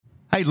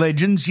Hey,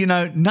 legends, you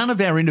know, none of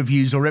our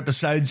interviews or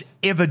episodes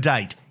ever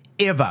date.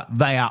 Ever.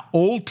 They are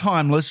all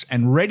timeless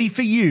and ready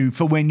for you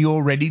for when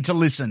you're ready to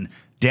listen.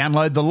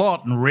 Download the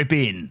lot and rip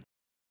in.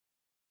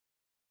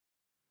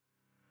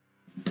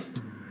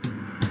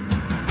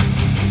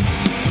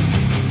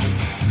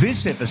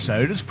 This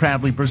episode is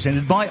proudly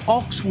presented by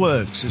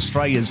Oxworks,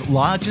 Australia's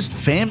largest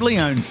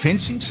family-owned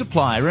fencing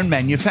supplier and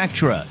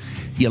manufacturer.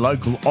 Your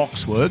local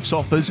Oxworks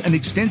offers an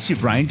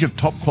extensive range of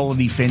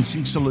top-quality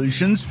fencing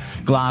solutions,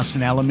 glass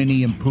and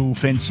aluminium pool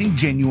fencing,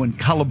 genuine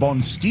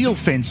ColourBond steel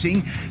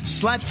fencing,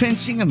 slat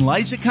fencing and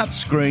laser-cut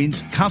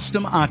screens,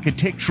 custom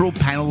architectural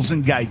panels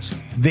and gates.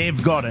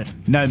 They've got it.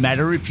 No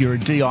matter if you're a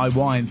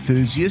DIY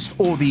enthusiast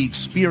or the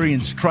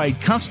experienced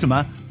trade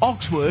customer,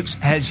 Oxworks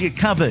has you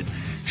covered.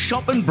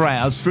 Shop and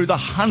browse through the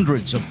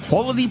hundreds of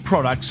quality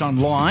products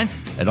online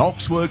at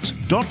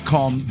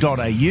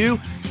oxworks.com.au.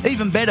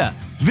 Even better,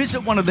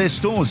 visit one of their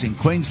stores in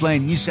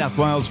Queensland, New South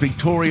Wales,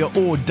 Victoria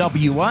or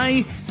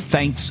WA.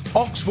 Thanks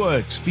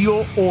Oxworks for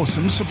your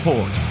awesome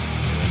support.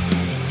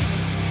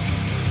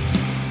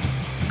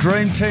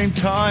 Dream Team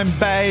time,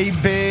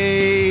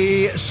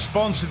 baby.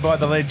 Sponsored by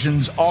the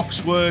legends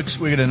Oxworks.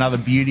 We've got another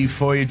beauty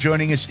for you.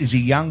 Joining us is a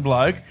young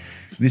bloke.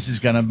 This is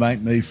going to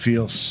make me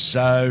feel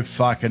so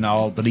fucking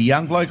old. But a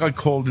young bloke I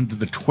called into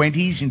the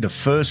 20s, into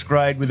first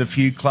grade with a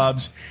few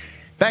clubs.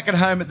 Back at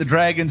home at the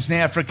Dragons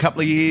now for a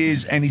couple of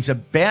years, and he's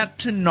about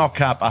to knock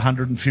up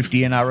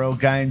 150 NRL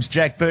games.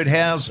 Jack Bird,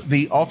 how's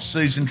the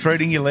off-season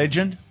treating you,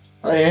 legend?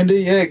 Hey,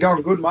 Andy. Yeah,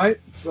 going good, mate.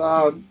 It's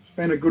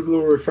been a good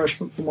little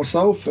refreshment for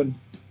myself and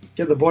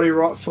get the body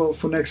right for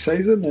next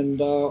season. And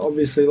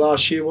obviously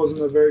last year wasn't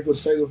a very good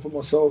season for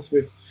myself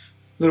with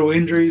little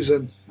injuries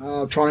and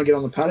trying to get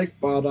on the paddock.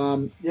 But,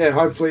 yeah,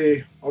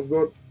 hopefully I've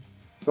got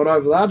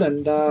over that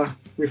and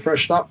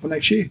refreshed up for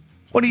next year.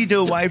 What do you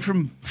do away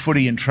from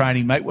footy and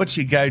training, mate? What's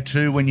your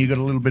go-to when you've got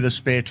a little bit of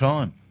spare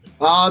time?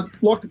 I'd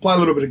like to play a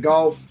little bit of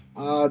golf.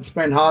 It's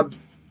been hard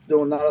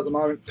doing that at the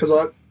moment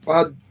because I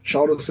had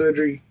shoulder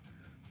surgery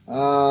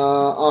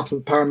after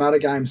the Parramatta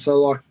game.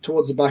 So, like,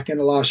 towards the back end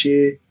of last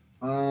year,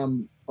 I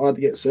had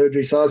to get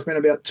surgery. So it's been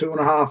about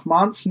 2.5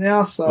 months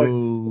now.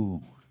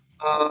 So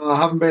I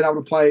haven't been able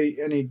to play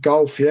any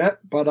golf yet.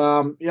 But,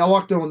 yeah, I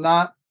like doing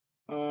that.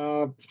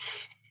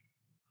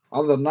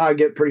 Other than that, I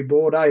get pretty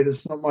bored,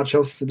 There's not much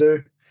else to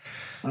do.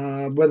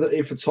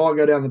 If it's hot, I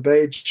go down the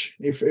beach.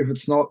 If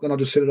it's not, then I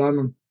just sit at home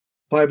and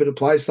play a bit of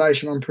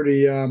PlayStation. I'm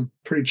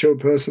pretty chilled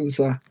person.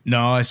 So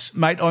nice.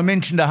 Mate, I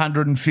mentioned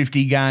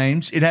 150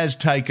 games. It has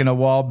taken a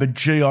while, but,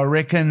 gee, I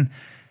reckon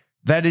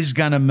that is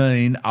going to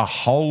mean a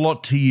whole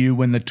lot to you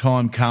when the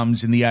time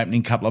comes in the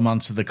opening couple of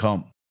months of the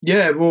comp.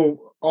 Yeah, well,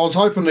 I was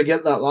hoping to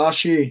get that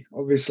last year.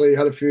 Obviously,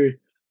 had a few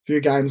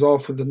games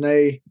off with the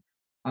knee.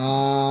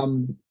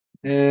 And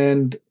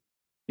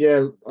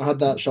yeah, I had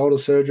that shoulder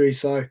surgery,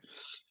 so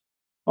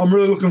I'm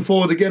really looking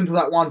forward to getting to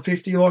that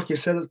 150. Like you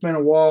said, it's been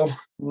a while.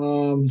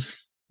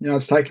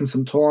 It's taken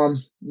some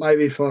time.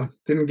 Maybe if I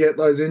didn't get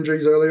those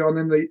injuries early on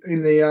in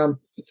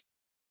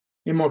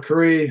my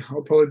career,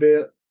 I'll probably be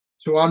at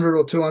 200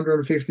 or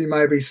 250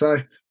 maybe. So,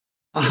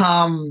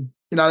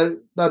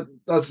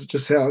 that's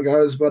just how it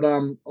goes. But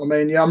I'm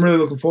really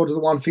looking forward to the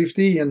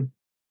 150, and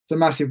it's a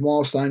massive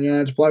milestone.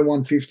 To play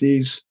 150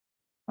 is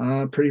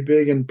pretty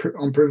big, and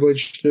I'm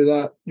privileged to do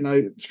that.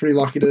 It's pretty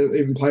lucky to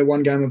even play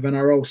one game of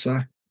NRL. So,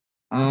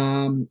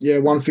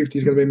 150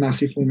 is going to be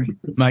massive for me.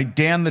 Mate,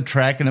 down the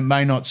track, and it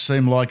may not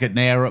seem like it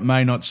now, or it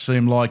may not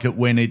seem like it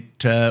when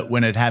it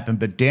happened,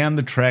 but down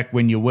the track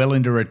when you're well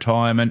into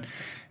retirement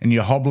and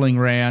you're hobbling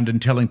around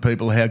and telling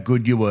people how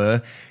good you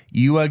were,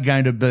 you are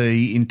going to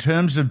be, in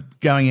terms of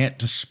going out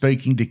to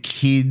speaking to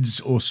kids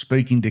or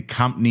speaking to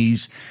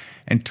companies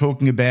and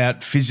talking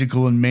about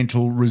physical and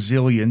mental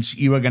resilience,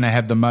 you are going to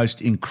have the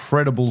most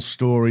incredible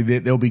story.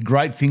 There'll be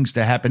great things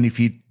to happen if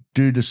you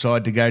do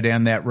decide to go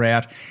down that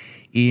route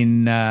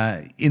in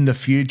the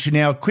future.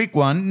 Now, a quick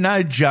one,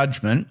 no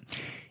judgment.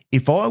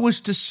 If I was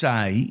to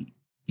say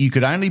you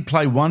could only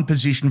play one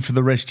position for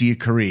the rest of your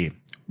career,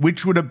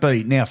 which would it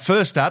be? Now,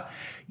 first up,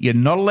 you're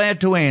not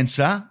allowed to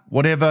answer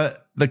whatever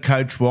the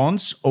coach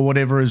wants or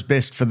whatever is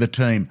best for the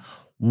team.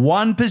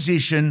 One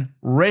position,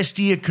 rest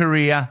of your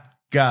career,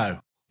 go.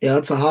 Yeah,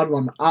 that's a hard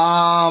one.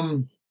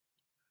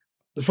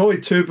 There's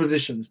probably two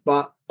positions,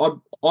 but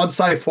I'd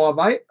say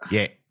 5'8".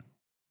 Yeah.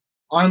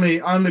 Only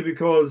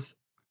because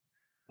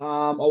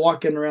I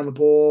like getting around the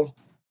ball.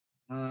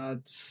 I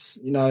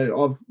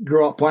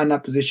grew up playing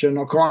that position.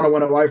 I kind of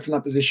went away from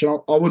that position.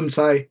 I wouldn't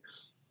say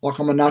like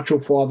I'm a natural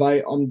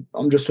 5'8".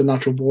 I'm just a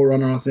natural ball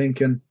runner, I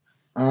think, and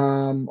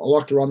I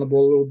like to run the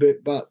ball a little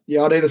bit. But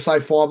yeah, I'd either say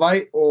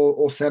 5'8"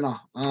 or centre.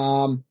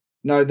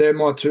 They're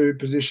my two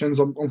positions.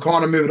 I'm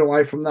kind of moving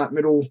away from that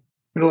middle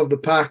of the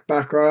pack,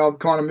 back row. I'm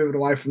kind of moving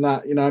away from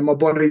that. My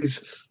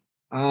body's,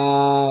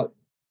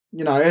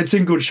 it's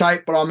in good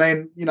shape. But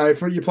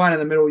if you're playing in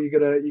the middle, you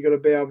gotta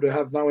be able to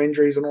have no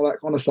injuries and all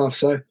that kind of stuff.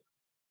 So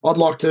I'd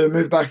like to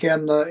move back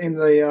in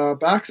the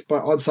backs,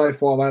 but I'd say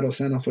 5'8" or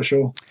centre for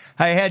sure.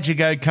 Hey, how'd you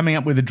go coming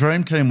up with a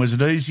dream team? Was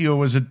it easy or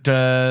was it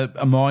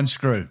a mind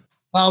screw?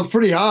 That was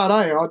pretty hard,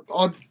 eh?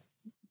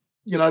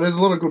 There's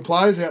a lot of good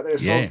players out there,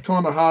 so it's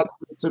kind of hard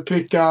to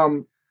pick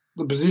the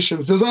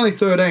positions. There's only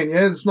 13,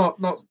 yeah? It's not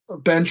a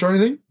bench or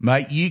anything?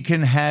 Mate, you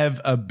can have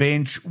a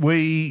bench.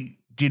 We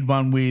did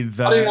one with...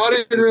 I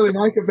didn't really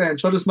make a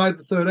bench. I just made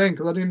the 13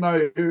 because I didn't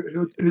know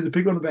who to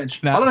pick on the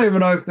bench. No. I don't even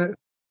know if they're...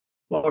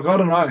 I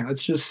don't know.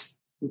 It's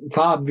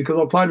hard because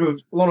I played with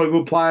a lot of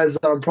good players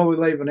that I'm probably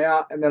leaving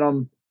out, and then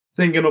I'm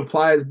thinking of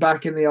players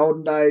back in the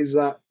olden days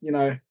that,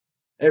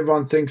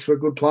 everyone thinks were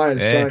good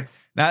players, so...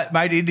 No,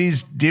 mate, it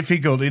is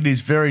difficult. It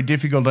is very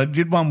difficult. I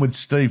did one with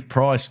Steve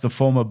Price, the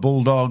former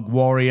Bulldog,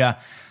 Warrior,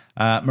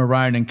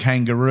 Maroon and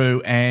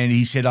Kangaroo, and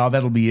he said,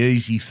 that'll be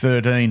easy,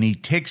 13. He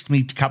texted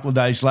me a couple of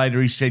days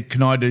later. He said,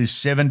 can I do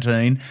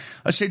 17?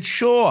 I said,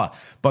 sure.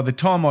 By the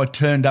time I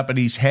turned up at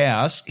his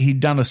house, he'd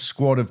done a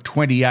squad of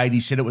 28. He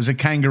said it was a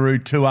Kangaroo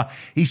tour.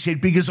 He said,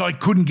 because I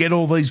couldn't get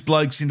all these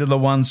blokes into the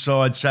one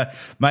side. So,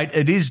 mate,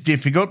 it is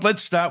difficult.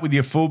 Let's start with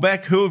your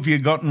fullback. Who have you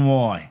got and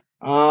why?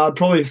 I'd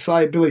probably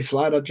say Billy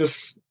Slater.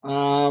 Just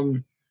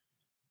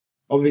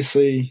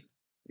obviously,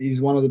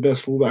 he's one of the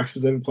best fullbacks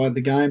that's ever played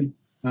the game.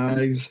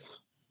 He's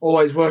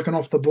always working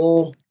off the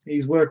ball.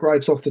 His work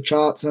rate's off the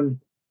charts, and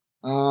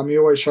he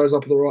always shows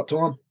up at the right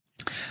time.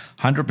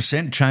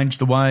 100% changed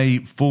the way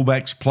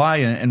fullbacks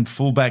play, and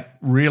fullback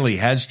really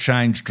has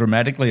changed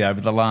dramatically over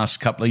the last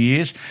couple of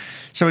years.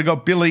 So we've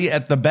got Billy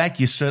at the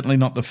back. You're certainly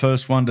not the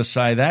first one to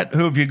say that.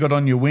 Who have you got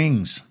on your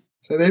wings?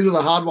 So these are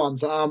the hard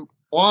ones.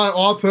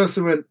 I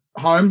personally went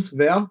Holmes,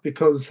 Val,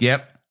 because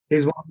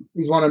he's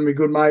one of my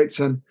good mates,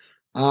 and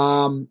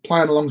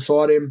playing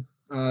alongside him,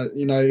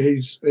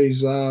 he's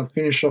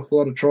finished off a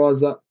lot of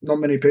tries that not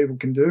many people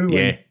can do.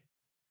 Yeah.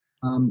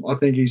 And, I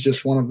think he's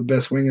just one of the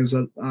best wingers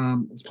that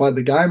has played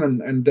the game,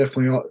 and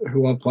definitely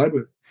who I've played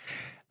with.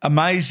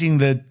 Amazing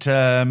that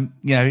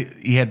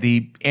he had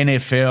the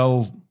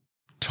NFL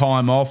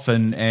time off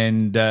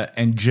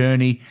and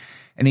journey,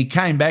 and he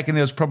came back, and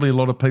there was probably a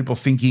lot of people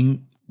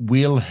thinking,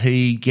 will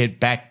he get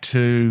back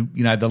to,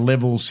 the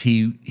levels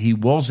he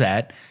was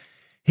at?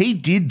 He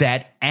did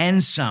that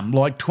and some.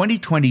 Like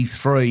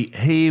 2023,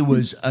 he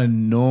was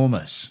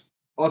enormous.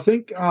 I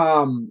think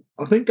going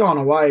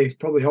away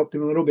probably helped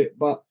him a little bit,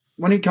 but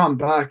when he come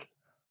back,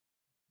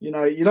 you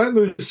don't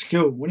lose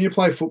skill. When you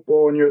play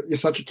football and you're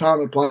such a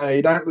talented player,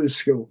 you don't lose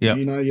skill. Yep.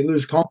 You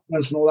lose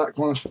confidence and all that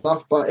kind of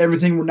stuff, but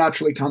everything will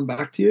naturally come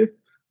back to you.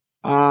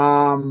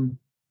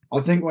 I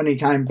think when he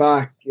came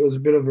back, it was a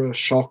bit of a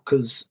shock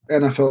because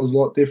NFL is a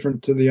lot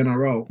different to the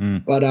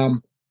NRL. But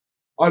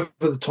over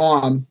the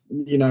time,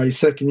 his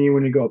second year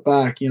when he got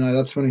back,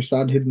 that's when he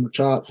started hitting the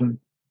charts, and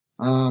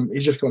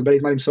he's just got better.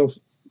 He's made himself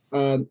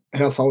a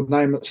household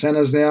name at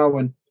centres now,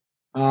 and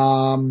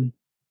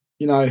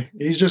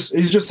he's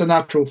just a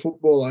natural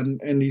footballer,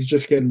 and he's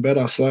just getting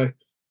better. So,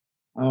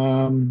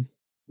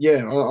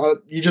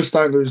 you just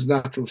don't lose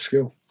natural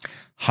skill.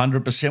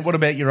 100%. What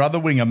about your other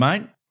winger,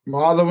 mate?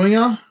 My other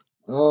winger?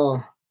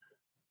 Oh,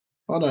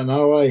 I don't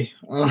know,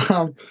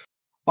 I'm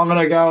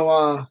going to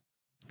go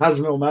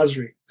Hazmil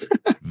Masri.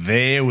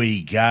 There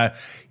we go.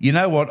 You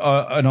know what?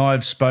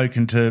 I've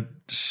spoken to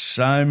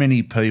so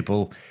many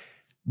people.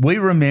 We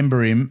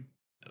remember him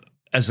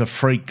as a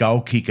freak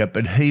goal kicker,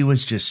 but he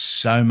was just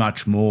so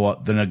much more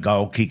than a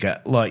goal kicker.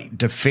 Like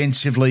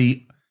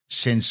defensively,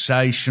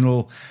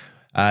 sensational,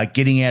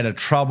 getting out of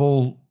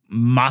trouble,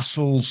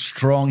 muscle,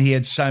 strong. He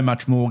had so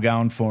much more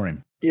going for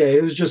him. Yeah,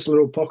 he was just a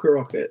little pocket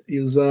rocket. He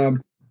was, he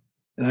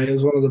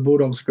was one of the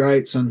Bulldogs'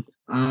 greats, and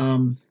I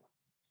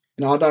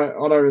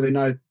don't really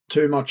know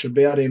too much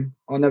about him.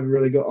 I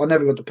never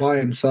got to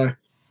play him, so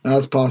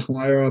that's past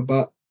my era.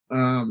 But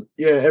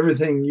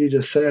everything you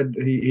just said,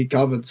 he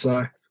covered.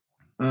 So,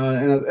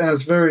 and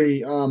it's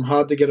very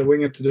hard to get a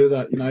winger to do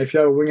that. If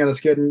you have a winger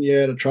that's getting you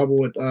out of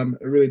trouble, it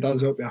really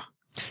does help you.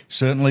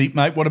 Certainly,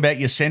 mate. What about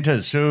your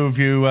centres? Who have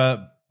you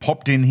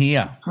popped in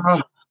here?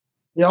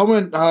 I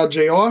went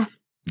GI.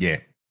 Yeah.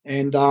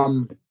 And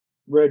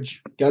Reg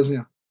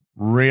Gaznia.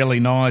 Really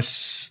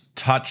nice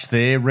touch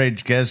there.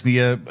 Reg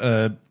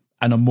Gaznia,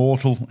 an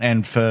immortal,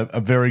 and for a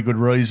very good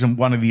reason,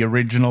 one of the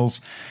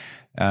originals,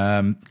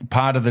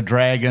 part of the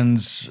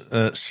Dragons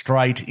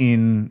straight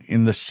in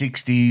the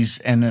 60s,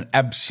 and an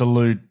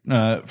absolute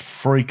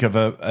freak of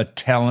a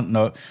talent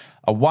and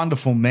a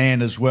wonderful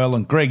man as well.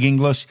 And Greg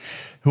Inglis,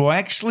 who I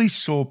actually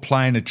saw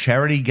playing a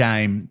charity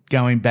game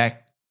going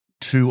back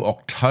to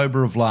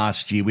October of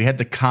last year. We had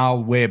the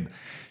Carl Webb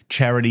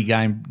charity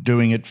game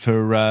doing it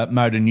for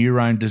motor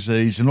neurone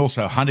disease and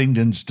also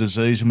Huntington's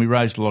disease, and we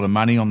raised a lot of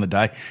money on the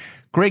day.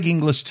 Greg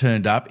Inglis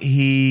turned up.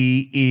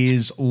 He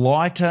is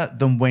lighter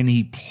than when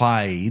he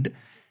played,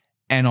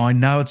 and I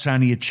know it's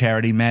only a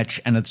charity match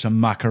and it's a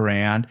muck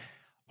around.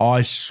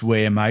 I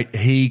swear, mate,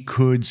 he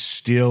could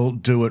still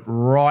do it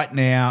right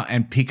now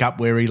and pick up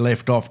where he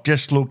left off.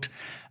 Just looked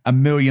 $1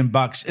 million.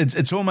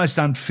 It's almost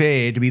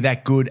unfair to be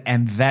that good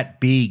and that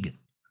big.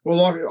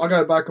 Well, I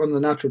go back on the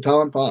natural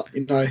talent part.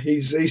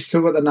 He's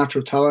still got the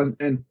natural talent,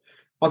 and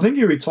I think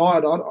he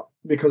retired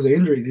because of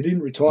injuries. He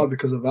didn't retire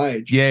because of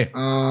age. Yeah.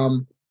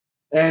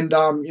 And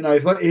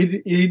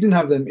if he didn't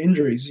have them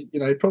injuries,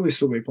 he'd probably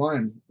still be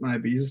playing.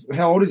 Maybe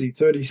how old is he?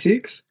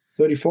 36,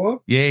 35?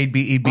 Yeah,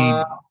 he'd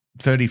be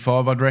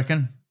 35, I'd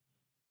reckon.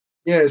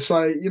 Yeah,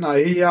 so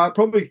he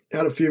probably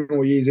had a few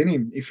more years in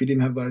him if he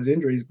didn't have those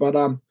injuries. But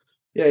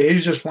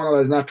he's just one of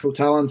those natural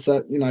talents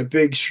that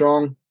big,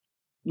 strong,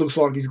 looks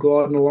like he's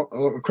gliding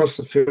all across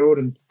the field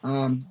and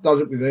does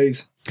it with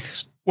ease.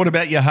 What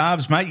about your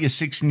halves, mate? Your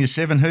 6 and your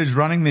 7. Who's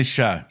running this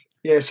show?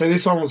 Yeah, so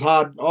this one was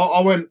hard.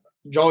 I went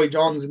Jolly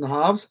Johns in the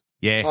halves.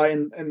 Yeah.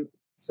 In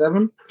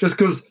 7, just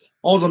because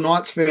I was a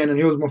Knights fan and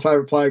he was my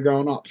favourite player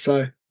growing up.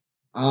 So,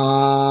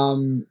 I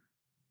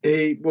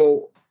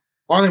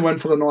only went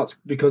for the Knights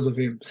because of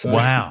him. So,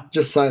 wow.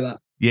 Just say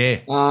that.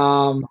 Yeah.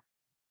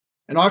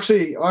 And I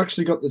actually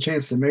got the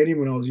chance to meet him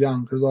when I was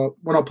young because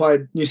when I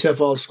played New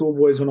South Wales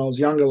schoolboys when I was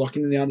younger, like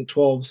in the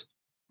under-12s,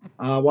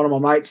 one of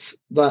my mates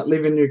that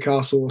live in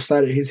Newcastle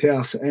stayed at his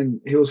house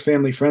and he was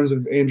family friends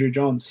with Andrew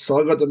Johns.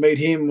 So I got to meet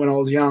him when I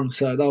was young.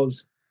 So that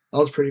was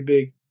pretty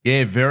big.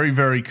 Yeah, very,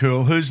 very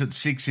cool. Who's at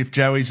 6 if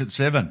Joey's at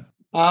 7?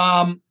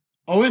 I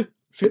went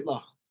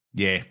Fittler.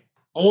 Yeah.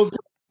 I was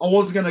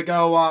going to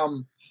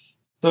go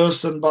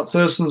Thurston, but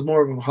Thurston's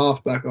more of a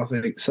halfback, I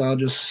think. So I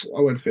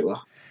went Fittler.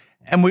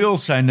 And we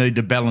also need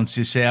to balance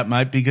this out,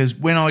 mate, because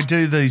when I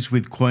do these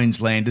with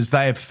Queenslanders,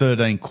 they have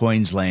 13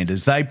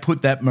 Queenslanders. They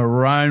put that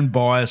maroon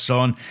bias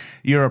on.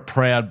 You're a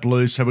proud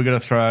blue, so we've got to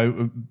throw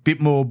a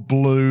bit more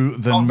blue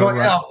than maroon.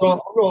 I've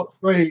got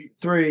three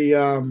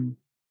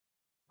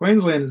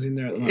Queenslanders in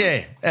there at the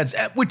moment.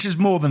 Yeah, which is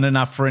more than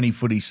enough for any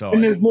footy side.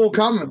 And there's more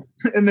coming.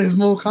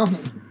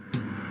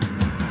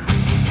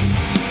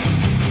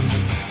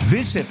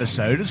 This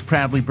episode is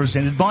proudly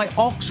presented by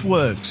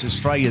Oxworks,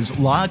 Australia's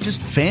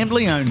largest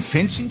family-owned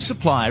fencing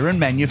supplier and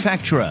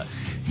manufacturer.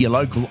 Your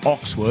local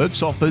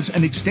Oxworks offers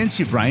an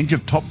extensive range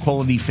of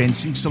top-quality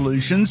fencing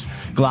solutions,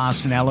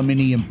 glass and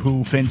aluminium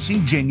pool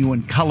fencing,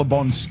 genuine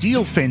ColourBond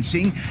steel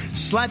fencing,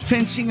 slat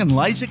fencing and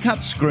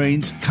laser-cut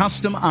screens,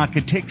 custom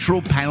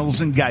architectural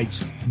panels and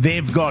gates.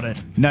 They've got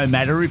it. No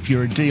matter if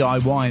you're a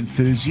DIY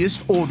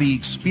enthusiast or the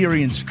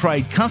experienced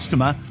trade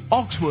customer,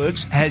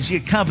 Oxworks has you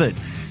covered.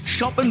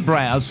 Shop and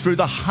browse through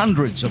the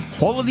hundreds of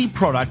quality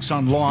products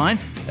online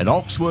at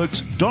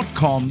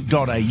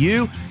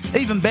oxworks.com.au.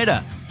 Even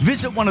better,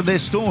 visit one of their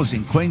stores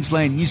in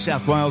Queensland, New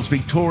South Wales,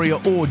 Victoria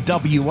or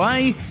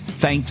WA.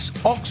 Thanks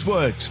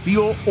Oxworks for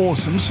your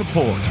awesome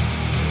support.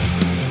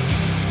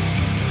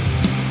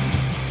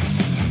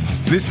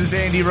 This is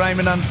Andy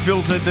Raymond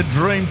Unfiltered. The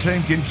Dream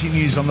Team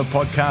continues on the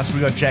podcast.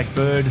 We've got Jack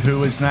Bird,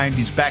 who has named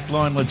his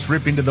backline. Let's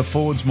rip into the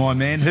forwards, my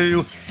man.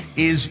 Who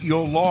is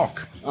your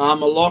lock? A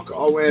lock,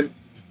 I went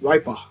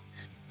Raper.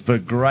 The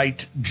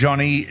great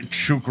Johnny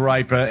Chook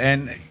Raper.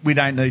 And we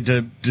don't need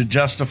to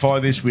justify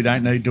this. We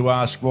don't need to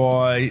ask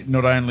why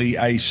not only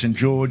a St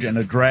George and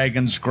a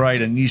Dragons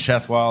great, a New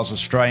South Wales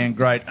Australian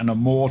great, an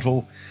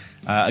immortal,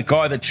 a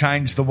guy that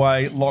changed the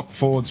way lock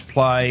forwards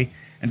play.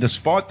 And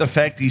despite the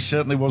fact he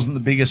certainly wasn't the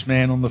biggest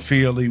man on the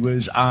field, he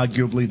was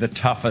arguably the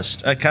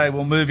toughest. Okay,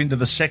 we'll move into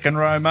the second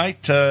row,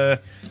 mate.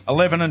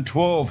 11 and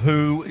 12,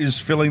 who is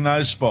filling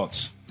those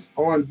spots?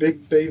 I went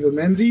Big Beaver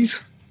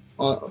Menzies.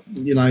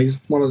 He's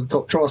one of the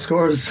top try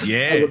scorers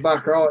as a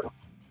back row.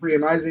 Pretty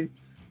amazing.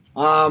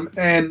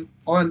 And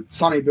I went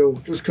Sonny Bill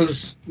just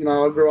because,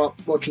 I grew up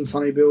watching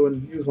Sonny Bill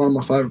and he was one of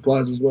my favourite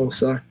players as well.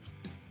 So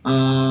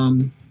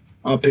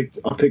I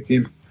picked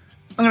him.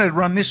 I'm going to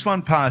run this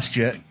one past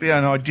you.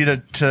 And I did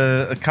it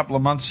a couple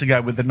of months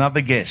ago with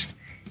another guest.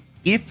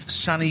 If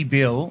Sonny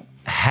Bill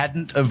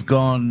hadn't have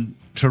gone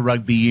to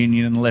rugby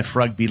union and left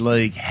rugby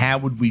league, how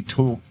would we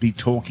be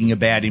talking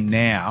about him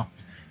now?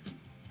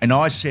 And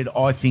I said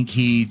I think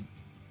he'd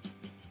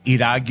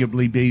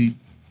arguably be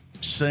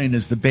seen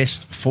as the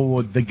best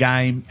forward the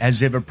game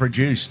has ever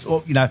produced,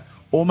 or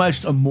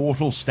almost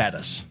immortal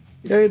status.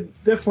 Yeah,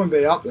 he'd definitely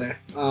be up there.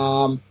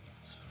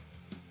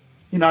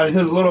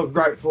 There's a lot of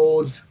great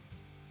forwards.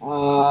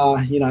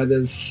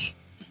 There's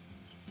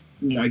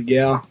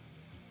Gow,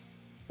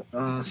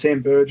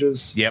 Sam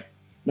Burgess. Yep.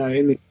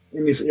 In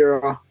this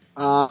era,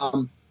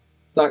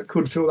 that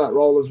could fill that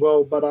role as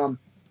well. But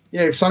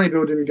if Sonny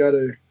Bill didn't go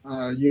to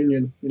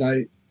Union,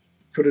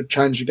 could have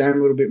changed the game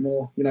a little bit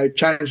more.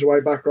 Changed the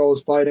way back row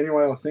was played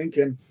anyway, I think.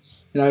 And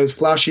he was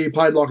flashy. He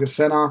played like a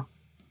centre.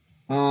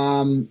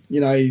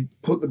 He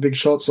put the big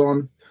shots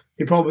on.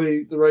 He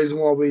probably the reason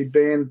why we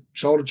banned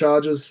shoulder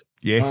charges.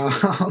 Yeah.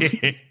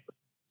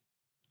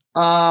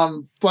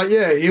 But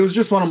yeah, he was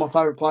just one of my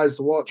favourite players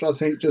to watch. I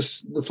think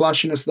just the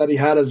flashiness that he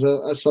had as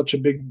such a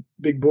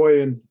big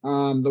boy and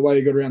the way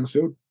he got around the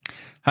field.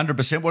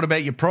 100%. What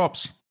about your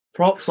props?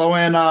 Props, I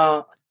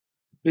went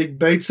Big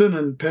Beatson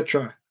and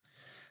Petro.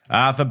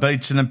 Arthur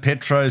Beetson and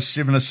Petro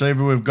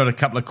Civoniceva. We've got a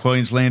couple of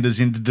Queenslanders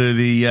in to do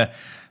the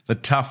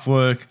tough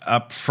work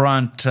up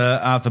front.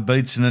 Arthur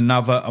Beetson,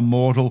 another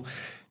immortal.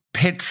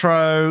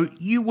 Petro,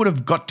 you would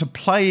have got to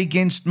play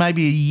against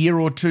maybe a year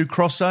or two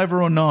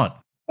crossover or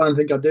not? don't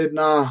think I did.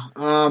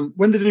 Nah.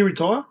 When did he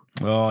retire?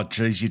 Oh,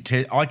 geez,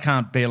 I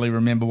can't barely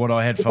remember what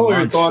I had for Probably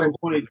lunch. retired in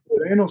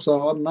 2014 or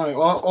so. I don't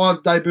know. I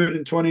debuted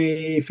in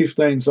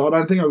 2015, so I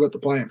don't think I got to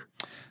play him.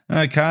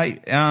 Okay,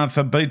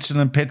 for Beetson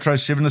and Petro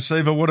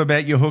Civoniceva, what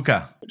about your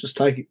hooker? Just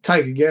take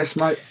a guess,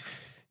 mate.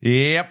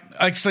 Yep.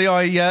 Actually,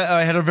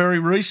 I had a very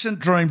recent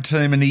dream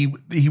team, and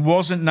he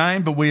wasn't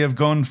named, but we have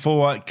gone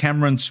for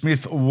Cameron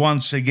Smith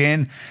once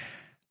again.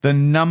 The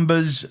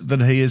numbers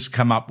that he has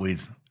come up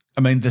with,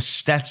 I mean, the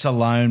stats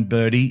alone,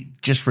 Birdie,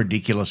 just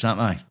ridiculous, aren't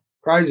they?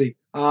 Crazy.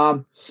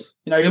 You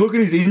look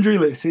at his injury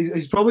list.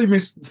 He's probably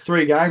missed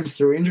 3 games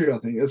through injury. I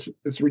think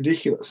it's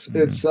ridiculous.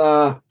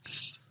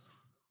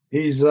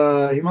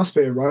 He must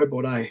be a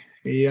robot, eh?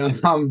 He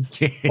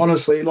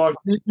honestly, like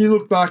you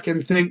look back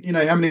and think,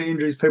 how many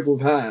injuries people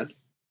have had.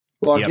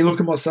 Like You look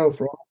at myself,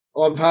 right?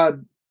 I've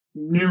had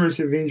numerous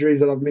of injuries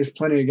that I've missed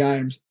plenty of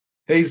games.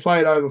 He's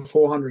played over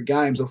 400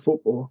 games of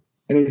football,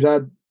 and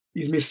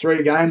he's missed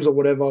 3 games or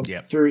whatever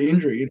through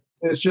injury.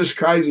 It's just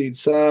crazy.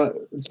 It's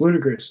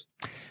ludicrous.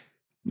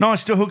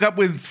 Nice to hook up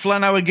with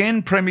Flano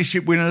again,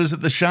 premiership winners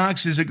at the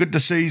Sharks. Is it good to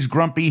see his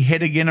grumpy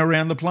head again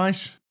around the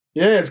place?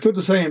 Yeah, it's good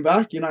to see him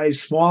back.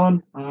 He's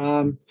smiling.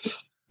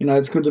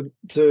 It's good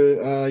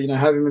to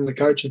have him in the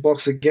coach's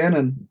box again.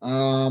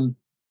 And,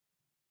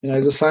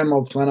 he's the same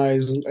old Flano.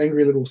 He's an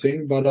angry little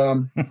thing. But,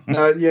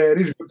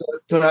 it is good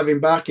to have him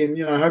back. And,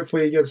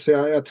 hopefully you get to see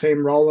our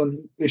team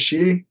rolling this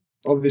year.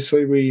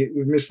 Obviously,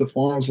 we've missed the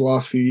finals the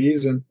last few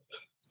years, and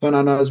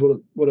Flano knows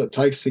what it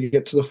takes to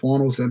get to the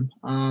finals. And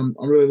I'm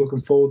really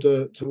looking forward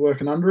to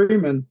working under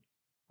him. And,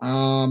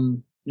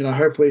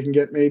 hopefully he can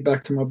get me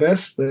back to my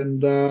best.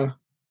 And,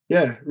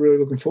 really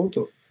looking forward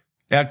to it.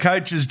 Our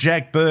coach is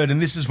Jack Bird, and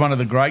this is one of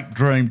the great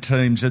dream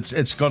teams.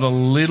 It's got a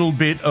little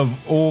bit of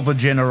all the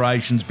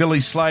generations. Billy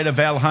Slater,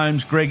 Val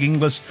Holmes, Greg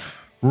Inglis,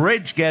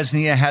 Reg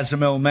Gasnier,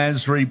 Hazem El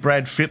Masri,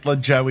 Brad Fittler,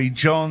 Joey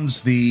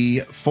Johns,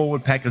 the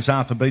forward packers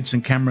Arthur Beets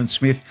and Cameron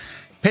Smith,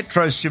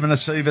 Petro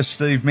Civoniceva,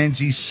 Steve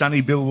Menzies,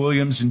 Sonny Bill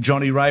Williams and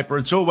Johnny Raper.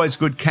 It's always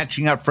good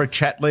catching up for a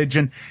chat,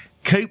 legend.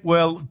 Keep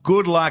well.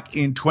 Good luck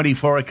in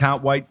 24. I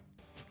can't wait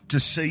to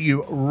see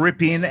you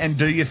rip in and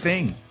do your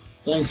thing.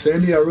 Thanks,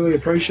 Andy. I really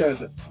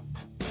appreciate it.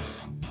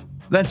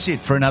 That's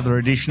it for another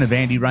edition of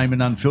Andy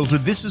Raymond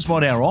Unfiltered. This is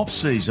what our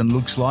off-season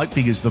looks like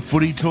because the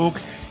footy talk,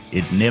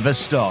 it never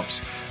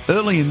stops.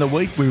 Early in the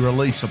week, we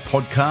release a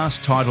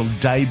podcast titled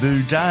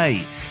Debut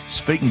Day,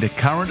 speaking to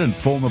current and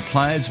former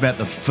players about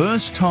the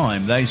first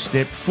time they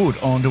stepped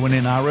foot onto an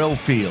NRL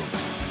field.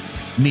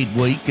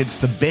 Midweek, it's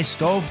the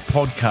Best Of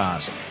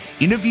podcast.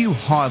 Interview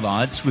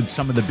highlights with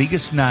some of the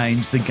biggest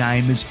names the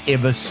game has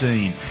ever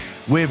seen.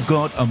 We've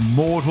got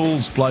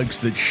immortals, blokes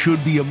that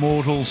should be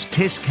immortals,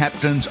 test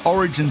captains,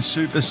 origin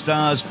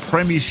superstars,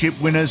 premiership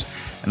winners,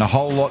 and a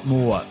whole lot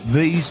more.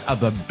 These are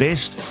the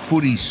best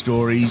footy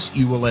stories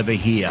you will ever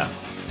hear.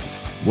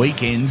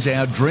 Weekends,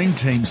 our Dream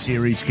Team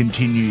series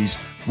continues.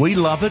 We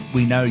love it,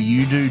 we know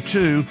you do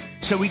too,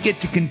 so we get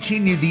to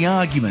continue the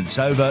arguments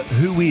over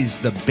who is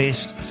the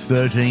best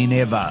 13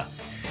 ever.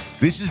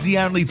 This is the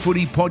only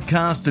footy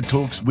podcast that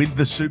talks with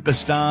the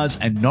superstars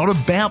and not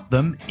about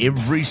them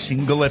every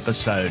single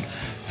episode.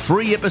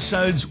 3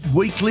 episodes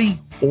weekly,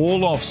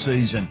 all off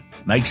season.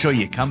 Make sure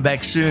you come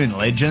back soon,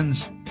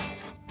 legends.